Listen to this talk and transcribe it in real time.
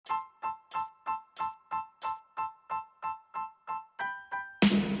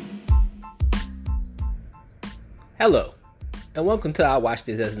Hello, and welcome to I Watch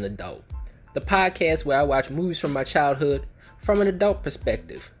This as an Adult, the podcast where I watch movies from my childhood from an adult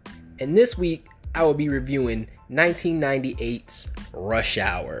perspective. And this week, I will be reviewing 1998's Rush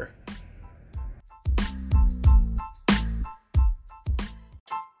Hour.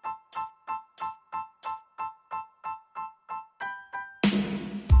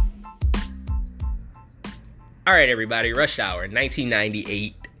 Alright everybody, Rush Hour,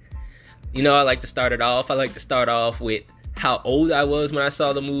 1998. You know, I like to start off with how old I was when I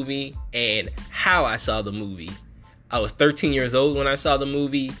saw the movie and how I saw the movie. I was 13 years old when I saw the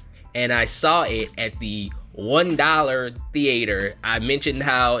movie, and I saw it at the $1 theater. I mentioned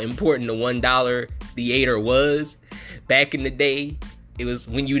how important the $1 theater was back in the day. It was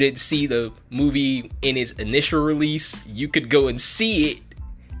when you didn't see the movie in its initial release, you could go and see it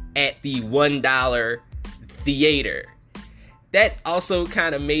at the $1 theater. That also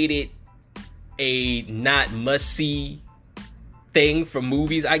kind of made it a not must-see thing for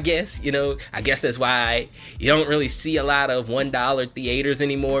movies, I guess. You know, I guess that's why you don't really see a lot of $1 theaters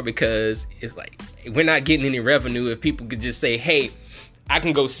anymore, because it's like we're not getting any revenue if people could just say, hey, I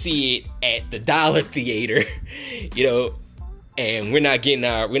can go see it at the dollar theater, you know, and we're not getting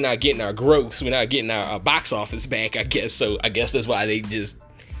our gross, we're not getting our box office back, I guess. So I guess that's why they just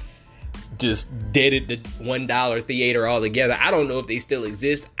deaded the $1 theater altogether. I don't know if they still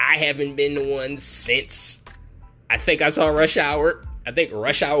exist. I haven't been to one since I think I saw Rush Hour. I think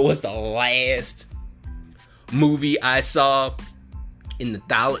Rush Hour was the last movie I saw in the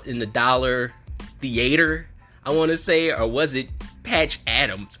dollar theater, I want to say. Or was it Patch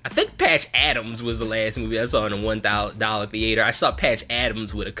Adams? I think Patch Adams was the last movie I saw in a $1 theater. I saw Patch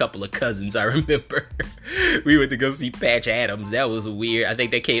Adams with a couple of cousins, I remember. We went to go see Patch Adams. That was weird. I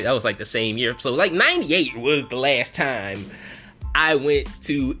think that was like the same year. So like 98 was the last time I went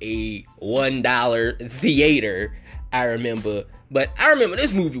to a $1 theater, I remember. But I remember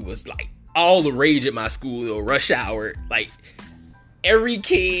this movie was like all the rage at my school, Rush Hour. Like every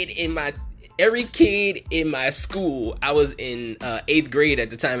kid in my school, I was in 8th grade at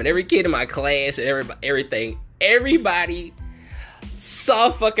the time, and every kid in my class and everybody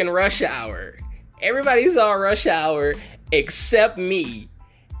saw fucking Rush Hour. Everybody saw Rush Hour except me.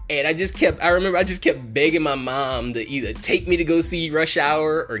 And I just kept begging my mom to either take me to go see Rush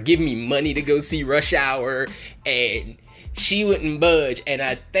Hour or give me money to go see Rush Hour, and she wouldn't budge. And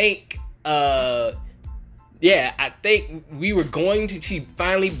I think she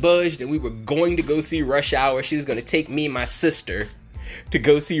finally budged, and we were going to go see Rush Hour. She was going to take me and my sister to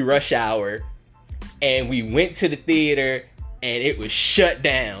go see Rush Hour. And we went to the theater, and it was shut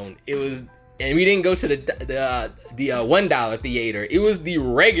down. And we didn't go to the $1 theater. It was the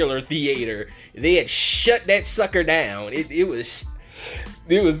regular theater. They had shut that sucker down. It was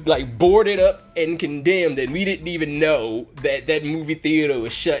like boarded up and condemned, and we didn't even know that movie theater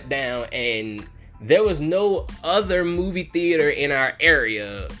was shut down. And there was no other movie theater in our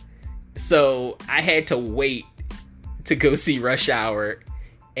area, so I had to wait to go see Rush Hour,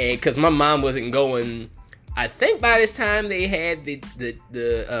 and because my mom wasn't going. I think by this time they had the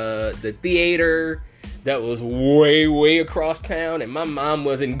theater that was way across town, and my mom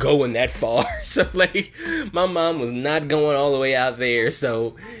wasn't going that far. So like, my mom was not going all the way out there.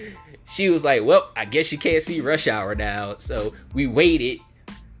 So she was like, well, I guess you can't see Rush Hour now. So we waited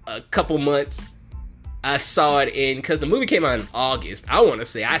a couple months. I saw it because the movie came out in August. I want to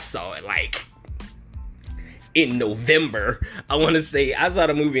say I saw it like in November. I want to say I saw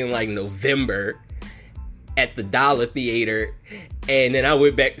the movie in like November at the dollar theater. And then I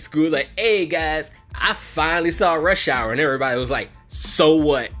went back to school like, hey guys, I finally saw Rush Hour. And everybody was like, so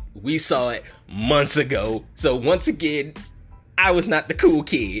what? We saw it months ago. So once again, I was not the cool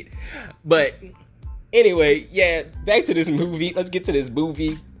kid. But anyway, yeah, back to this movie. Let's get to this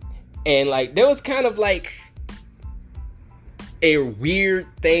movie. And like, there was kind of like a weird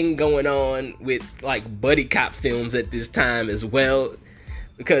thing going on with like buddy cop films at this time as well,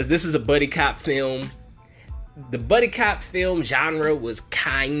 because this is a buddy cop film. The buddy cop film genre was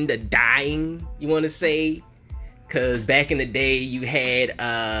kinda dying, you want to say, because back in the day you had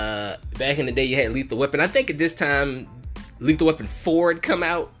Lethal Weapon. I think at this time Lethal Weapon 4 had come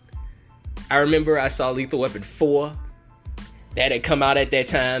out. I remember I saw Lethal Weapon 4. That had come out at that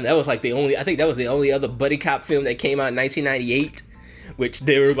time. That was like the only other buddy cop film that came out in 1998, which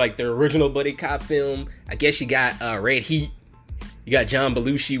they were like the original buddy cop film. I guess you got Red Heat. You got John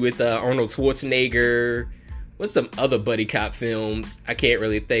Belushi with Arnold Schwarzenegger. What's some other buddy cop films I can't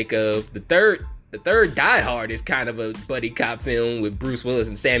really think of? The third Die Hard is kind of a buddy cop film with Bruce Willis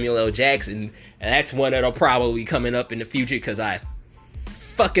and Samuel L. Jackson. And that's one that'll probably be coming up in the future, because I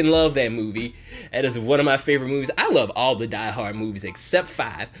fucking love that movie. That is one of my favorite movies. I love all the Die Hard movies except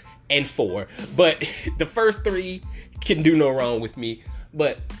 5 and 4. But the first 3 can do no wrong with me.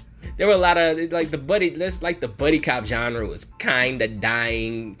 But there were a lot of the buddy cop genre was kind of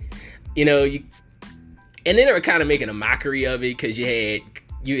dying. And then they were kind of making a mockery of it because you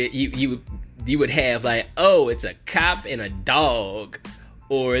would have like, oh, it's a cop and a dog,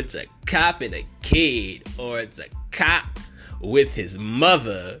 or it's a cop and a kid, or it's a cop with his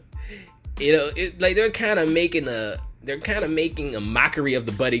mother. They're kind of making a mockery of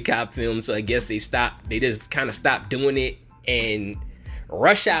the buddy cop film. So I guess they just kind of stopped doing it. And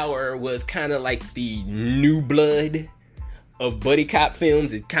Rush Hour was kind of like the new blood of buddy cop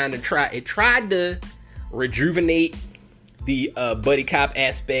films. It tried to rejuvenate the buddy cop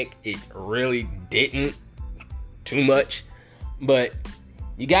aspect. It really didn't too much, but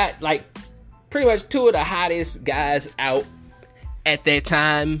you got like pretty much 2 of the hottest guys out at that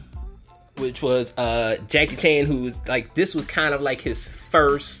time, which was Jackie Chan, who was like, this was kind of like his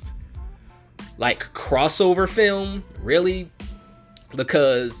first like crossover film, really,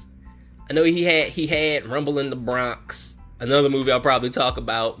 because I know he had Rumble in the Bronx, another movie I'll probably talk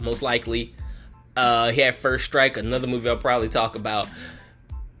about most likely. He had First Strike, another movie I'll probably talk about,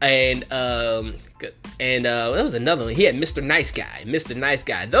 and that was another one. He had Mr. Nice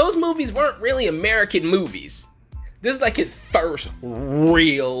Guy. Those movies weren't really American movies. This is like his first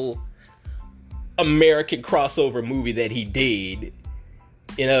real American crossover movie that he did.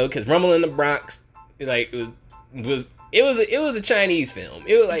 Because Rumble in the Bronx, like it was a Chinese film.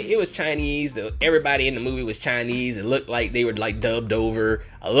 It was Chinese. Everybody in the movie was Chinese. It looked like they were like dubbed over.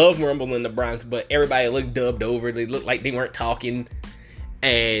 I love Rumble in the Bronx, but everybody looked dubbed over. They looked like they weren't talking.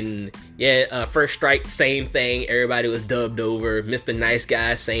 And First Strike, same thing. Everybody was dubbed over. Mr. Nice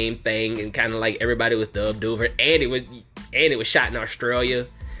Guy, same thing, and kind of like everybody was dubbed over. And it was shot in Australia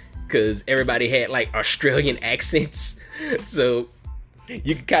because everybody had like Australian accents. So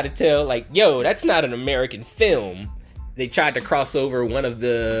you could kind of tell, like, yo, that's not an American film. They tried to cross over one of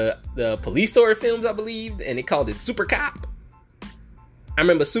the police story films, I believe, and they called it Super Cop. I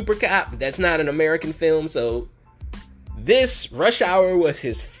remember Super Cop. That's not an American film. So this Rush Hour was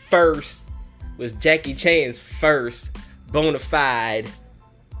Jackie Chan's first bona fide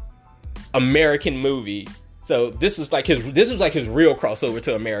American movie. So this was like his real crossover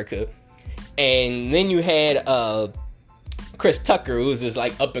to America. And then you had Chris Tucker, who's this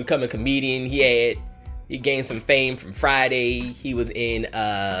like up and coming comedian. He gained some fame from Friday. He was in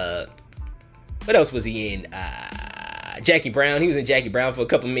what else was he in? Jackie Brown. He was in Jackie Brown for a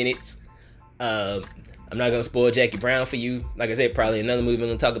couple minutes. I'm not gonna spoil Jackie Brown for you. Like I said, probably another movie I'm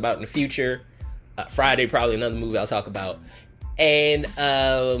gonna talk about in the future. Friday, probably another movie I'll talk about. And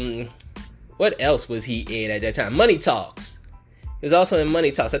what else was he in at that time? Money Talks. He was also in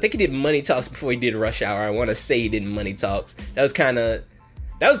Money Talks. I think he did Money Talks before he did Rush Hour. I want to say he did Money Talks. That was kind of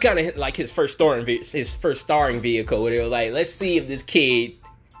like his first starring vehicle, where they were like, let's see if this kid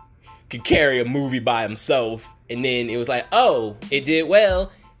could carry a movie by himself. And then it was like, oh, it did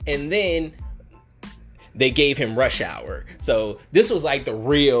well. And then they gave him Rush Hour. So this was like the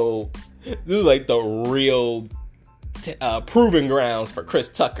real proving grounds for Chris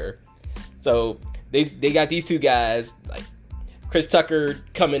Tucker. So they got these 2 guys, like Chris Tucker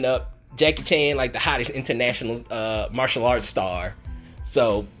coming up, Jackie Chan, like the hottest international martial arts star.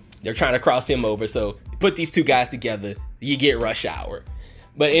 So they're trying to cross him over. So put these 2 guys together, you get Rush Hour.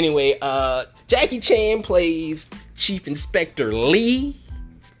 But anyway, Jackie Chan plays Chief Inspector Lee.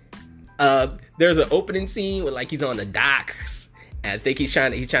 There's an opening scene where like he's on the docks, and I think he's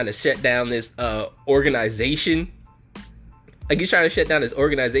trying to shut down this organization. Like he's trying to shut down this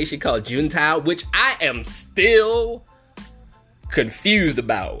organization called Juntao, which I am still confused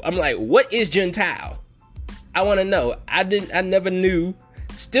about. I'm like, what is Juntao? I want to know. I never knew.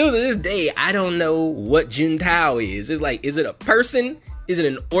 Still to this day, I don't know what Juntao is. It's like, is it a person? Is it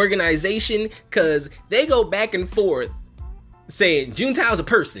an organization? Because they go back and forth saying Juntao's a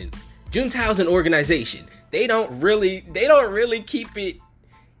person, Juntao's an organization. They don't really keep it,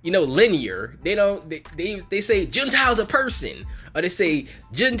 linear. They say Juntao's a person, or they say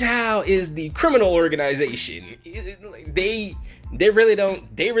Juntao is the criminal organization. They really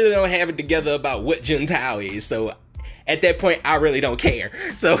don't have it together about what Juntao is. So at that point, I really don't care.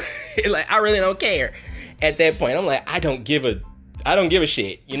 So like, I really don't care. At that point, I'm like, I don't give a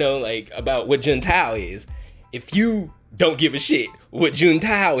shit, about what Juntao is. If you don't give a shit what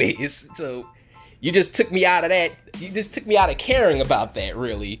Juntao is, so you just took me out of that. You just took me out of caring about that,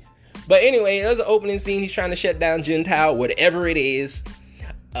 really. But anyway, there's an opening scene. He's trying to shut down Juntao, whatever it is.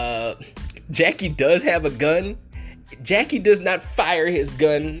 Jackie does have a gun, Jackie does not fire his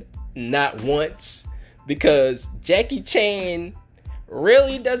gun not once, because Jackie Chan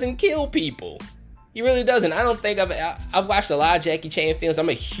really doesn't kill people. He really doesn't. I don't think I've watched a lot of Jackie Chan films. I'm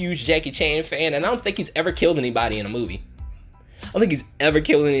a huge Jackie Chan fan, and I don't think he's ever killed anybody in a movie. I don't think he's ever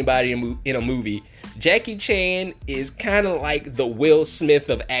killed anybody in a movie. Jackie Chan is kind of like the Will Smith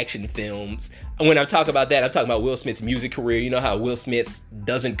of action films. When I talk about that, I'm talking about Will Smith's music career. You know how Will Smith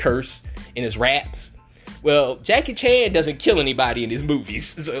doesn't curse in his raps? Well, Jackie Chan doesn't kill anybody in his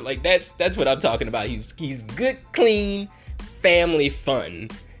movies. So like that's what I'm talking about. He's good, clean, family fun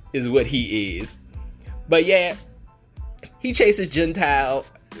is what he is. But yeah, he chases Gentile,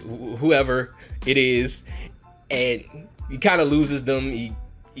 whoever it is, and he kind of loses them.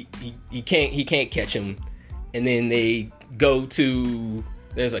 He can't catch him, and then they go to,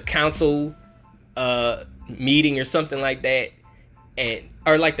 there's a council meeting or something like that, there's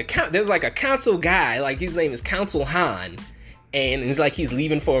like a council guy, like his name is Council Han, and it's like he's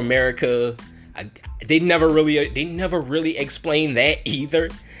leaving for America. They never really explain that either,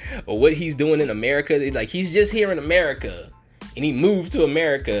 or what he's doing in America. Like, he's just here in America, and he moved to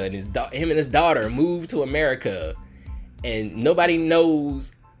America, and him and his daughter moved to America, and nobody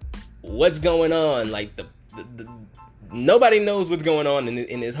knows what's going on. Like nobody knows what's going on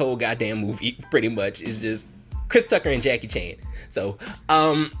in this whole goddamn movie. Pretty much, it's just Chris Tucker and Jackie Chan. So,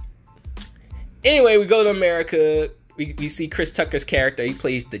 anyway, we go to America. We see Chris Tucker's character. He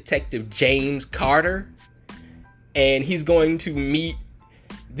plays Detective James Carter, and he's going to meet.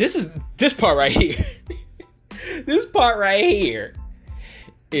 This part right here. This part right here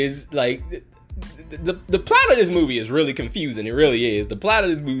is like the plot of this movie is really confusing. It really is. The plot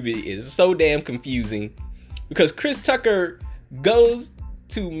of this movie is so damn confusing because Chris Tucker goes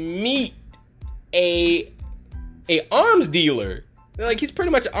to meet a arms dealer. Like, he's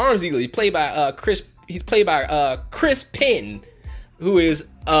pretty much an arms dealer. He's played by Chris Penn, who is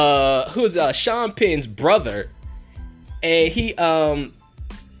Sean Penn's brother, and he's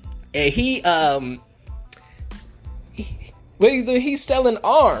selling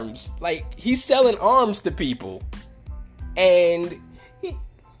arms. Like, he's selling arms to people, and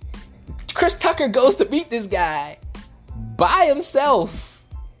Chris Tucker goes to meet this guy by himself.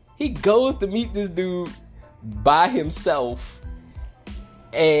 He goes to meet this dude by himself,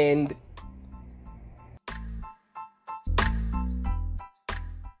 and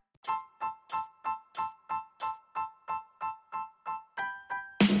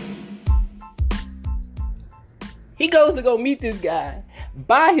he goes to go meet this guy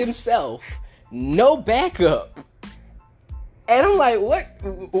by himself, no backup. And I'm like,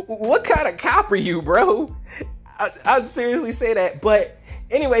 what kind of cop are you, bro? I'd seriously say that. But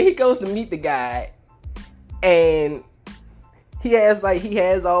anyway, he goes to meet the guy, and he has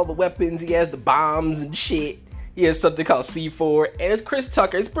all the weapons. He has the bombs and shit. He has something called C4, and it's Chris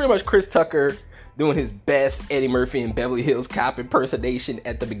Tucker. It's pretty much Chris Tucker doing his best Eddie Murphy and Beverly Hills Cop impersonation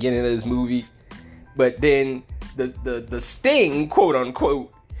at the beginning of this movie. But then the sting, quote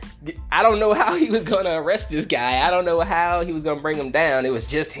unquote, I don't know how he was gonna arrest this guy. I don't know how he was gonna bring him down. It was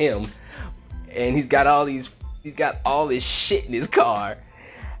just him, and he's got all this shit in his car.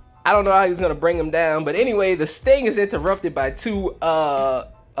 I don't know how he was gonna bring him down. But anyway, the sting is interrupted by two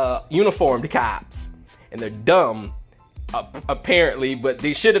uniformed cops, and they're dumb apparently, but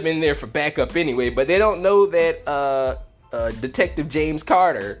they should have been there for backup anyway. But they don't know that Detective James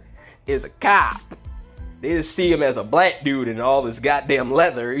Carter is a cop. They just see him as a black dude in all this goddamn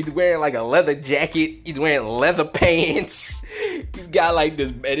leather. He's wearing like a leather jacket. He's wearing leather pants. He's got like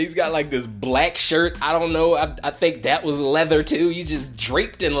this black shirt. I don't know. I think that was leather too. He's just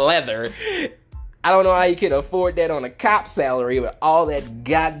draped in leather. I don't know how you can afford that on a cop salary with all that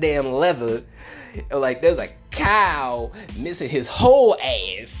goddamn leather. Like, there's a cow missing his whole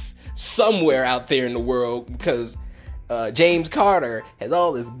ass somewhere out there in the world because James Carter has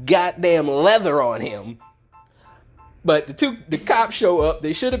all this goddamn leather on him. But the cops show up.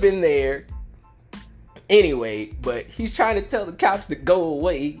 They should have been there anyway. But he's trying to tell the cops to go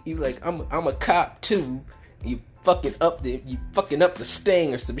away. He's like, I'm a cop too. You fucking up the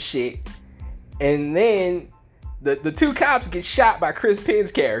sting or some shit. And then the two cops get shot by Chris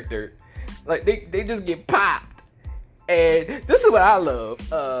Penn's character. Like, they just get popped. And this is what I love.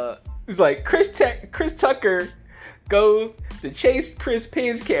 It's like Chris Tucker goes to chase Chris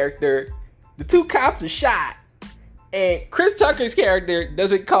Penn's character. The two cops are shot, and Chris Tucker's character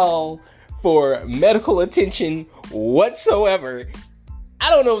doesn't call for medical attention whatsoever. I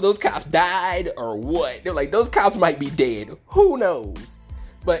don't know if those cops died or what. They're like, those cops might be dead. Who knows?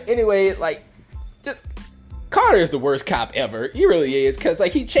 But anyway, like, just Carter is the worst cop ever. He really is, because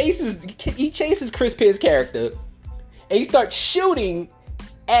like he chases Chris Penn's character and he starts shooting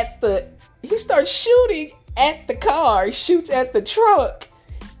at the car. He shoots at the truck.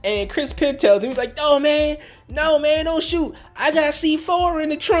 And Chris Penn tells him, he's like, no man, don't shoot. I got C4 in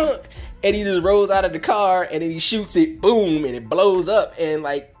the trunk. And he just rolls out of the car, and then he shoots it, boom, and it blows up. And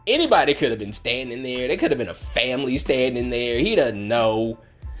like, anybody could have been standing there. There could have been a family standing there. He doesn't know.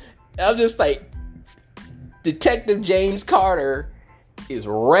 I'm just like, Detective James Carter is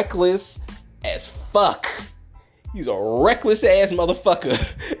reckless as fuck. He's a reckless ass motherfucker.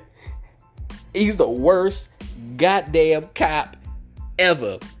 He's the worst goddamn cop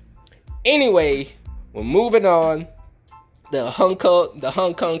ever. Anyway, we're moving on. The Hong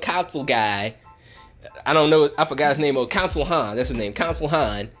Kong council guy, I don't know, I forgot his name, Council Han, that's his name. Council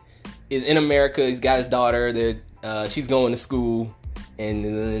Han is in America. He's got his daughter. She's going to school, and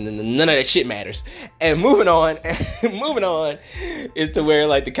none of that shit matters. And moving on is to where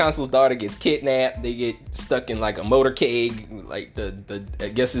like the council's daughter gets kidnapped. They get stuck in like a motorcade. Like the I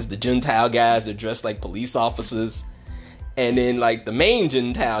guess it's the Gentile guys. They're dressed like police officers. And then, like, the main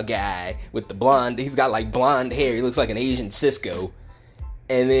Gentile guy with the blonde, he's got, like, blonde hair. He looks like an Asian Cisco.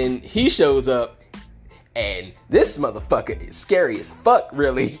 And then he shows up, and this motherfucker is scary as fuck,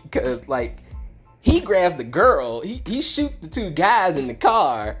 really. Because, like, he grabs the girl. He shoots the two guys in the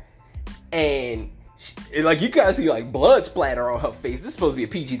car. And, like, you guys see, like, blood splatter on her face. This is supposed to be a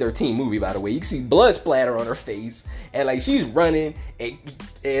PG-13 movie, by the way. You can see blood splatter on her face. And, like, she's running.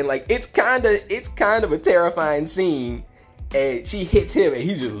 And like, it's kind of a terrifying scene. And she hits him, and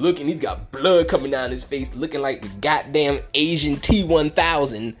he's just looking. He's got blood coming down his face, looking like the goddamn Asian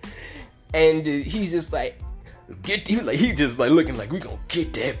T-1000. And he's just like, he's just like looking like, we gonna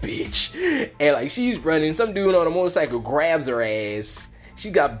get that bitch. And like, she's running. Some dude on a motorcycle grabs her ass. She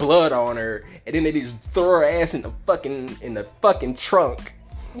got blood on her, and then they just throw her ass in the fucking trunk.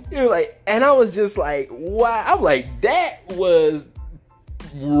 You know, like, and I was just like, wow. I'm like, that was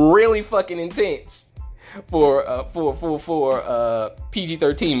really fucking intense for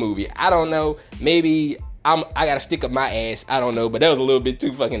PG-13 movie. I don't know. Maybe I gotta stick up my ass. I don't know, but that was a little bit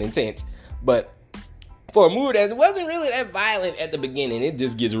too fucking intense. But for a movie that wasn't really that violent at the beginning, it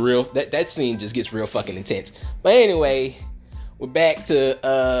just gets real. That scene just gets real fucking intense. But anyway, we're back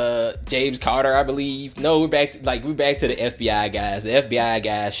to James Carter, I believe. No, we're back to the FBI guys. The FBI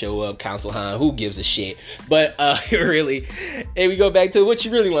guys show up, Council Han, who gives a shit. But really, and we go back to what you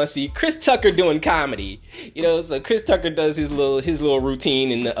really want to see. Chris Tucker doing comedy. You know, so Chris Tucker does his little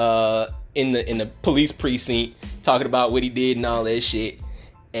routine in the police precinct, talking about what he did and all that shit.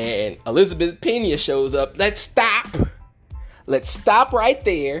 And Elizabeth Pena shows up. Let's stop right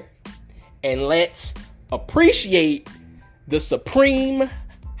there, and let's appreciate the supreme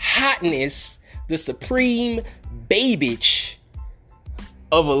hotness, the supreme babiage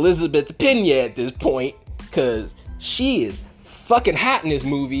of Elizabeth Pena at this point, because she is fucking hot in this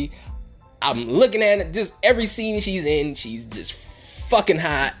movie. I'm looking at it, just every scene she's in, she's just fucking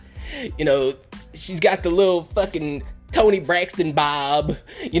hot. You know, she's got the little fucking Tony Braxton bob,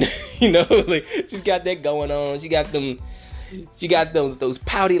 you know, like, she's got that going on. She got those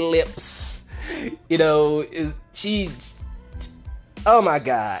pouty lips, you know. She's, oh my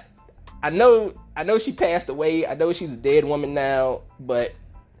God. I know she passed away. I know she's a dead woman now, but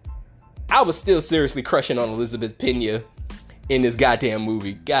I was still seriously crushing on Elizabeth Pena in this goddamn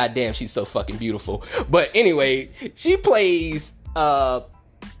movie. Goddamn, she's so fucking beautiful. But anyway, she plays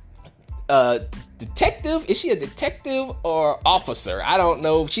detective. Is she a detective or officer? I don't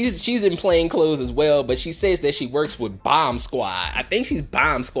know. She's in plain clothes as well, but she says that she works with Bomb Squad. I think she's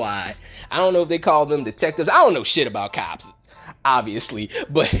Bomb Squad. I don't know if they call them detectives. I don't know shit about cops, obviously,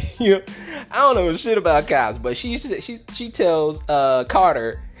 but you know, I don't know shit about cops. But she tells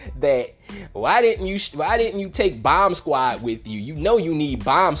Carter that why didn't you take Bomb Squad with you? You know you need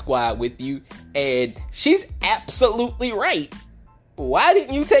Bomb Squad with you, and she's absolutely right. Why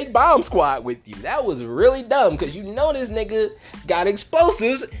didn't you take Bomb Squad with you? That was really dumb, because you know this nigga got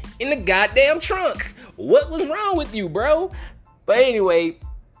explosives in the goddamn trunk. What was wrong with you, bro? But anyway,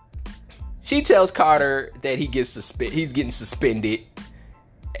 she tells Carter that he's getting suspended,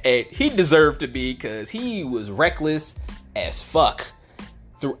 and he deserved to be, because he was reckless as fuck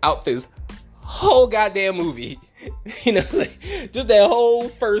throughout this whole goddamn movie. You know, like, just that whole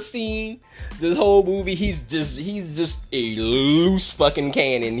first scene, this whole movie, he's just a loose fucking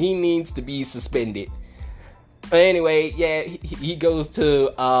cannon. He needs to be suspended. But anyway, yeah, he goes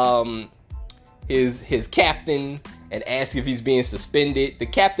to his captain and asks if he's being suspended. The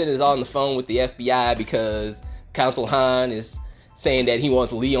captain is on the phone with the FBI because Council Han is saying that he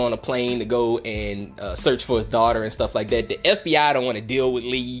wants Lee on a plane to go and search for his daughter and stuff like that. The FBI don't want to deal with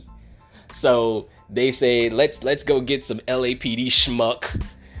Lee, so they say let's go get some LAPD schmuck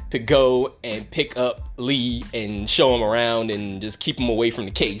to go and pick up Lee and show him around and just keep him away from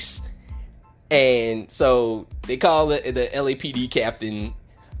the case. And so they call the LAPD captain.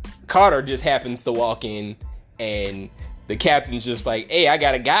 Carter just happens to walk in, and the captain's just like, hey, I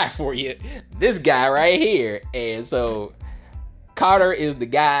got a guy for you. This guy right here. And so Carter is the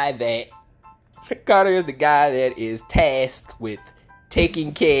guy that is tasked with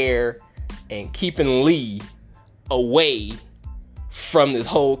taking care and keeping Lee away from this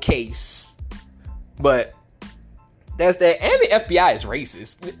whole case. But that's that. And the FBI is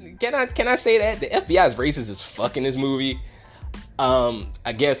racist. Can I say that? The FBI is racist as fuck in this movie.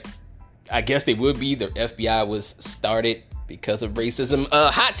 I guess they would be. The FBI was started because of racism.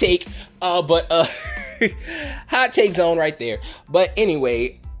 Hot take. But hot take zone right there. But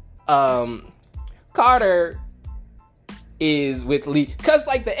anyway, Carter is with Lee, cause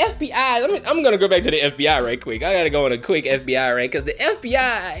like the FBI. I'm gonna go back to the FBI right quick. I gotta go on a quick FBI rant, cause the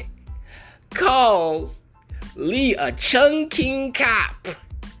FBI calls Lee a chunking cop.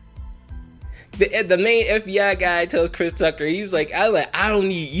 The main FBI guy tells Chris Tucker, he's like, I don't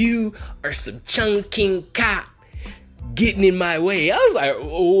need you or some chunking cop getting in my way. I was like,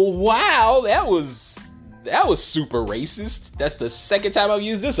 oh, wow, that was super racist. That's the second time I've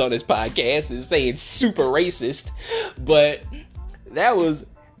used this on this podcast, is saying super racist. But that was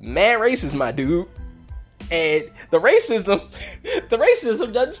mad racist, my dude. And the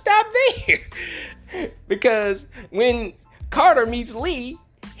racism doesn't stop there. Because when Carter meets Lee,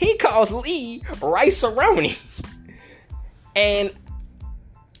 he calls Lee rice-a-roni. And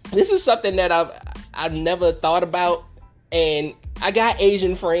this is something that I've never thought about. And I got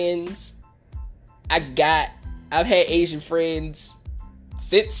Asian friends. I've had Asian friends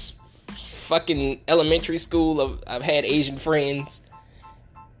since fucking elementary school. I've had Asian friends.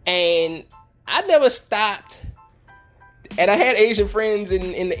 And I never stopped. And I had Asian friends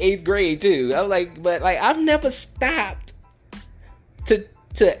in the 8th grade too. I was like, but like, I've never stopped to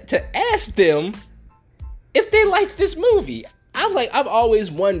ask them if they like this movie. I've always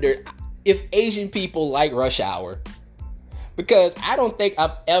wondered if Asian people like Rush Hour. Because I don't think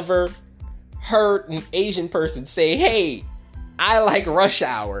I've ever heard an Asian person say, hey, I like Rush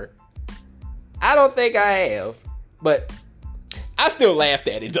Hour. I don't think I have. But I still laughed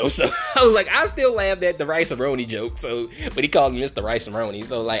at it though. So I was like, I still laughed at the rice-a-roni joke. So, but he called me Mr. Rice-a-roni.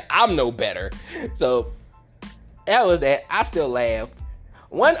 So like, I'm no better. So that was that. I still laughed.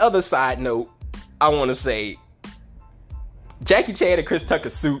 One other side note I want to say, Jackie Chan and Chris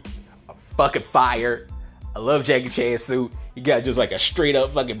Tucker's suits are fucking fire. I love Jackie Chan's suit. He got just like a straight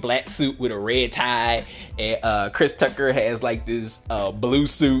up fucking black suit with a red tie. And Chris Tucker has like this blue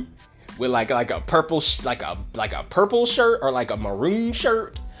suit with like a purple like a purple shirt or like a maroon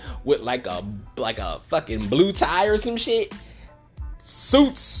shirt with like a fucking blue tie or some shit.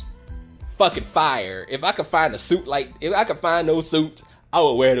 Suits fucking fire. If I could find those suits, I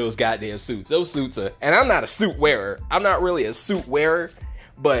would wear those goddamn suits. Those suits are, and I'm not a suit wearer. I'm not really a suit wearer,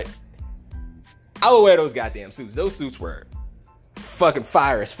 but I would wear those goddamn suits. Those suits were fucking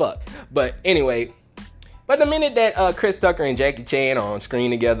fire as fuck. But anyway, but the minute that Chris Tucker and Jackie Chan are on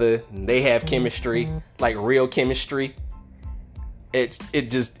screen together, they have chemistry, like real chemistry. It's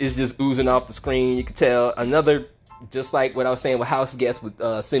just oozing off the screen. You can tell another, just like what I was saying with House Guest with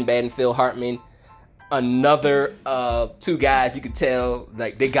Sinbad and Phil Hartman. Another two guys, you could tell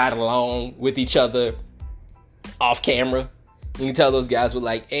like they got along with each other off camera. You can tell those guys were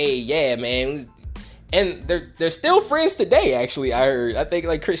like, hey, yeah, man. And they're still friends today, actually, I heard. I think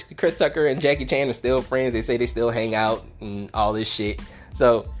like Chris Tucker and Jackie Chan are still friends. They say they still hang out and all this shit.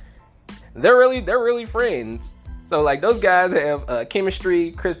 So they're really friends. So like those guys have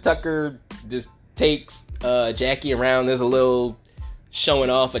chemistry. Chris Tucker just takes Jackie around. There's a little showing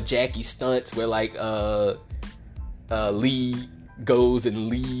off of Jackie stunts where like Lee goes and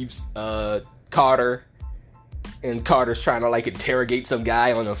leaves Carter. And Carter's trying to like interrogate some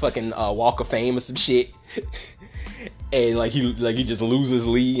guy on a fucking Walk of Fame or some shit. And like he just loses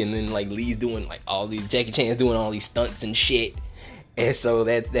Lee, and then like Lee's doing like all these, Jackie Chan's doing all these stunts and shit. And so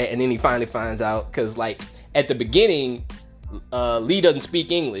that and then he finally finds out, because like at the beginning Lee doesn't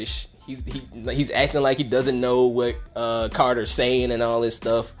speak English. He's acting like he doesn't know what Carter's saying and all this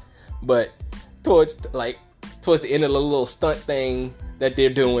stuff. But towards the end of the little stunt thing that they're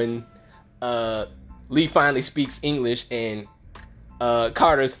doing, Lee finally speaks English, and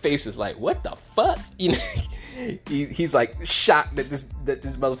Carter's face is like, what the fuck? You know, he's like shocked that this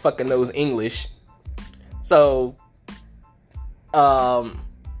motherfucker knows English. So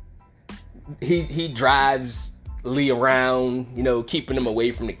he drives Lee around, keeping him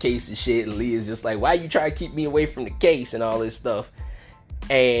away from the case and shit. And Lee is just like, why you try to keep me away from the case and all this stuff?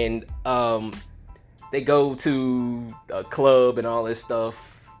 And they go to a club and all this stuff.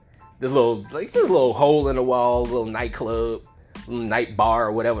 This little hole in the wall, little nightclub, little night bar,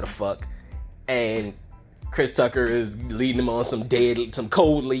 or whatever the fuck. And Chris Tucker is leading him on some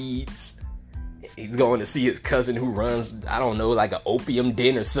cold leads. He's going to see his cousin who runs, I don't know, like an opium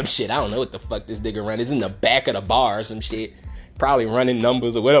den or some shit. I don't know what the fuck this nigga runs. It's in the back of the bar or some shit. Probably running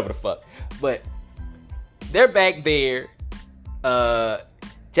numbers or whatever the fuck. But they're back there.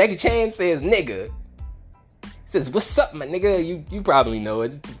 Jackie Chan says, nigga. He says, what's up, my nigga? You probably know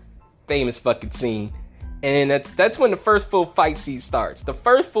it. It's a famous fucking scene. And that's when the first full fight scene starts. The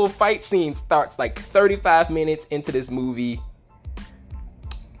first full fight scene starts like 35 minutes into this movie.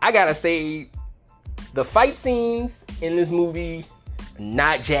 I gotta say, the fight scenes in this movie are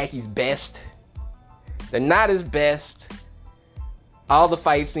not Jackie's best. They're not his best. All the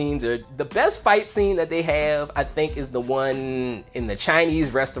fight scenes are... The best fight scene that they have, I think, is the one in the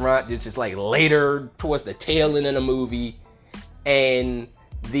Chinese restaurant, which is like later towards the tail end of the movie. And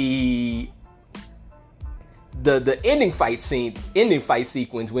the ending fight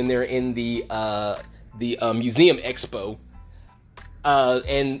sequence when they're in the museum expo.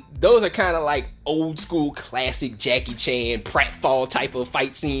 And those are kind of like old school classic Jackie Chan pratfall type of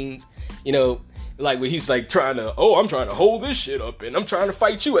fight scenes, like where he's like I'm trying to hold this shit up and I'm trying to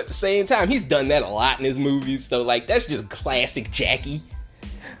fight you at the same time. He's done that a lot in his movies, so like that's just classic Jackie.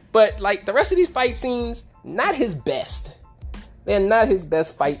 But like the rest of these fight scenes, not his best. They're not his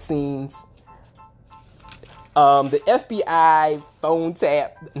best fight scenes. The FBI phone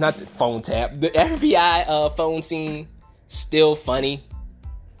tap, the FBI phone scene, still funny.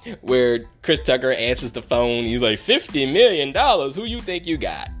 Where Chris Tucker answers the phone, he's like, $50 million, who you think you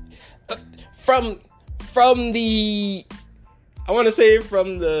got? From the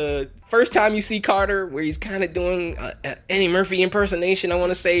first time you see Carter, where he's kind of doing Eddie Murphy impersonation, I want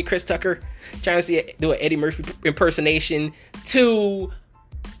to say, Chris Tucker trying to do an Eddie Murphy impersonation, to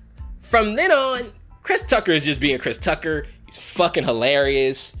from then on, Chris Tucker is just being Chris Tucker. He's fucking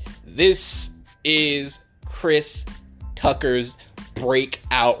hilarious. This is Chris Tucker's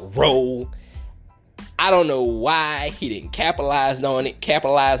breakout role. I don't know why he didn't capitalize on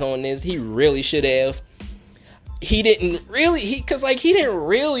this. He really should have. He didn't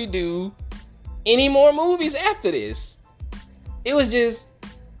really do any more movies after this. I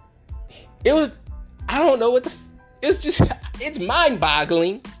don't know it's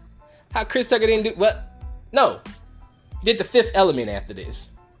mind-boggling how Chris Tucker didn't do, he did The Fifth Element after this.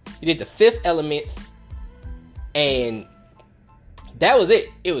 He did The Fifth Element, and that was it.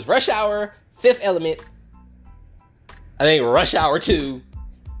 It was Rush Hour, Fifth Element, I think Rush Hour 2,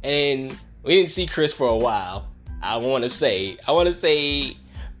 and we didn't see Chris for a while. I want to say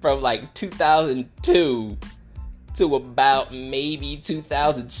from like 2002 to about maybe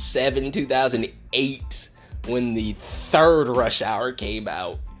 2007, 2008, when the third Rush Hour came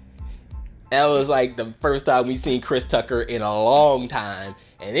out. That was like the first time we seen Chris Tucker in a long time.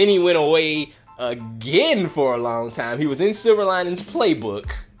 And then he went away again for a long time. He was in Silver Linings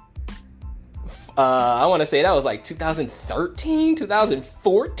Playbook. I want to say that was like 2013,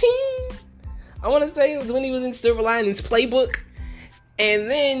 2014. I want to say it was when he was in Silver Linings Playbook.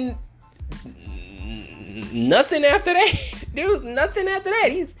 And then nothing after that. There was nothing after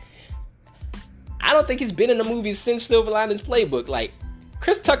that. I don't think he's been in the movies since Silver Linings Playbook. Like,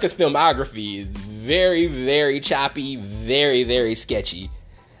 Chris Tucker's filmography is very, very choppy, very, very sketchy.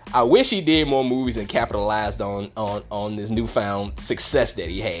 I wish he did more movies and capitalized on this newfound success that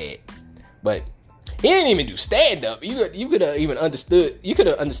he had. But he didn't even do stand-up. You could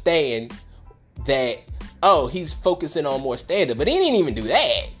have understand that, he's focusing on more stand-up. But he didn't even do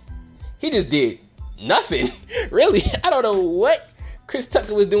that. He just did nothing. Really, I don't know what Chris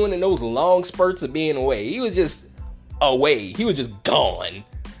Tucker was doing in those long spurts of being away. He was just away. He was just gone.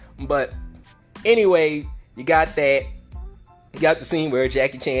 But anyway, you got that. You got the scene where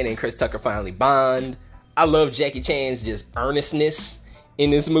Jackie Chan and Chris Tucker finally bond. I love Jackie Chan's just earnestness in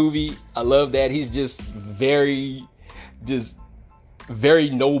this movie. I love that he's just very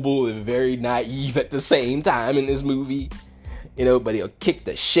noble and very naive at the same time in this movie. But he'll kick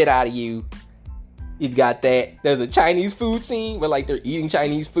the shit out of you. He's got that. There's a Chinese food scene where like they're eating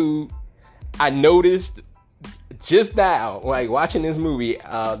Chinese food. I noticed just now, like watching this movie,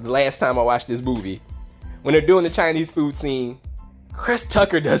 the last time I watched this movie, when they're doing the Chinese food scene, Chris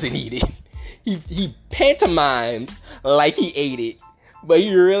Tucker doesn't eat it. He pantomimes like he ate it, but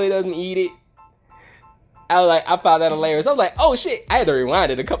he really doesn't eat it. I found that hilarious. I was like, oh shit. I had to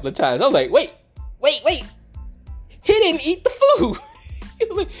rewind it a couple of times. I was like, wait. he didn't eat the food.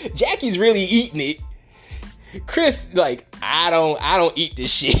 Jackie's really eating it. Chris, like, I don't eat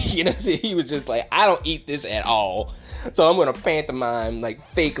this shit. You know what I'm saying? He was just like, I don't eat this at all. So I'm gonna pantomime, like,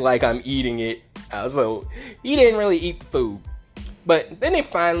 fake like I'm eating it. So he didn't really eat the food. But then they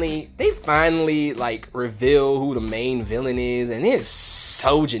finally like reveal who the main villain is, and it's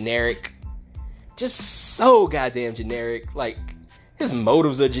so generic. Just so goddamn generic. Like, his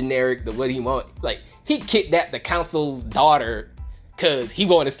motives are generic, what he want. Like, he kidnapped the council's daughter because he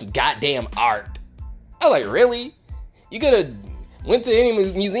wanted some goddamn art. I was like, really? You could have went to any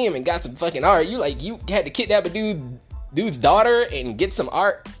museum and got some fucking art. You had to kidnap a dude's daughter and get some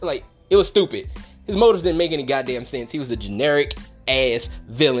art? Like, it was stupid. His motives didn't make any goddamn sense. He was a generic ass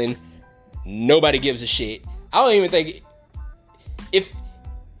villain. Nobody gives a shit. I don't even think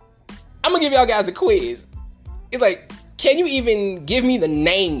I'm gonna give y'all guys a quiz. It's like, can you even give me the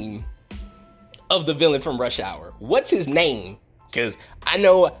name of the villain from Rush Hour? What's his name? Because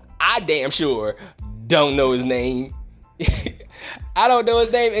I damn sure don't know his name. I don't know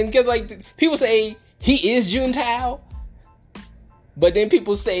his name. And because, like, people say he is Juntao, but then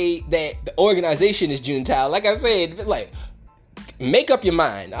people say that the organization is Juntao. Like I said, like, make up your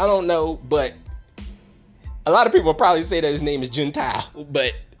mind. I don't know, but a lot of people probably say that his name is Juntao,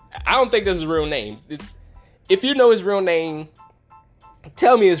 but I don't think this is his real name. If you know his real name,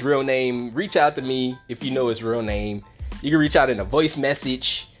 tell me his real name. Reach out to me if you know his real name. You can reach out in a voice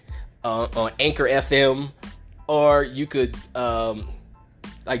message on Anchor FM, or you could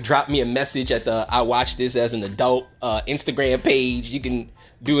like drop me a message at the I Watch This as an Adult Instagram page. You can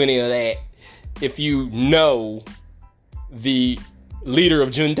do any of that if you know the leader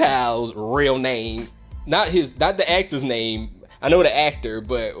of Juntao's real name. Not the actor's name. I know the actor,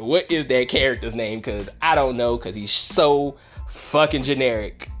 but what is that character's name? Because I don't know, because he's so fucking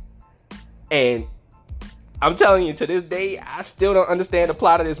generic. And I'm telling you, to this day, I still don't understand the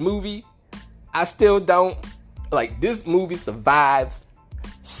plot of this movie. I still don't. Like, this movie survives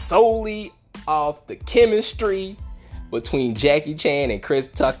solely off the chemistry between Jackie Chan and Chris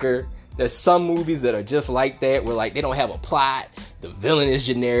Tucker. There's some movies that are just like that, where, like, they don't have a plot, the villain is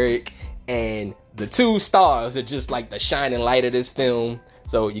generic, and the two stars are just like the shining light of this film.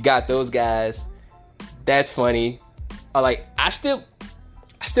 So you got those guys. That's funny. I still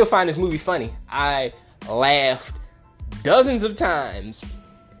find this movie funny. I laughed dozens of times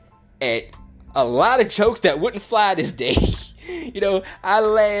at a lot of jokes that wouldn't fly this day. You know, I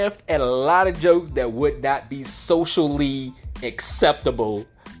laughed at a lot of jokes that would not be socially acceptable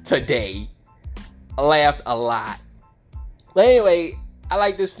today. I laughed a lot. But anyway, I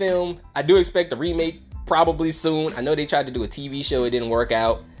like this film. I do expect a remake probably soon. I know they tried to do a TV show. It didn't work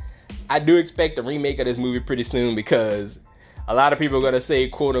out. I do expect a remake of this movie pretty soon, because a lot of people are going to say,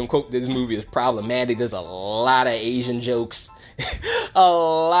 quote unquote, this movie is problematic. There's a lot of Asian jokes. A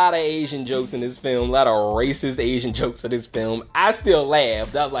lot of Asian jokes in this film. A lot of racist Asian jokes in this film. I still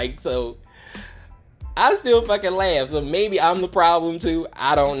laughed. I'm like, so I still fucking laugh. So maybe I'm the problem too.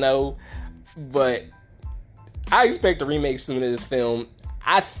 I don't know. But I expect a remake soon of this film.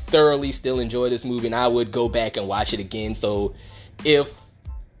 I thoroughly still enjoy this movie, and I would go back and watch it again. So if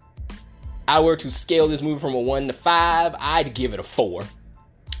I were to scale this movie from a 1 to 5, I'd give it a 4.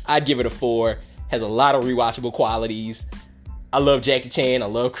 I'd give it a 4. Has a lot of rewatchable qualities. I love Jackie Chan. I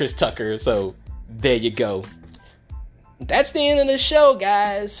love Chris Tucker. So there you go. That's the end of the show,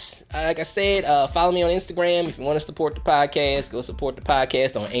 guys. Like I said, follow me on Instagram. If you want to support the podcast, go support the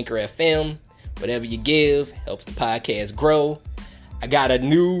podcast on Anchor FM. Whatever you give helps the podcast grow. I got a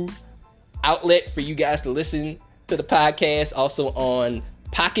new outlet for you guys to listen to the podcast, also on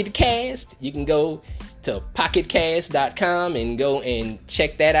Pocket Cast. You can go to pocketcast.com and go and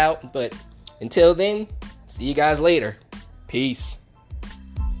check that out. But until then, see you guys later. Peace.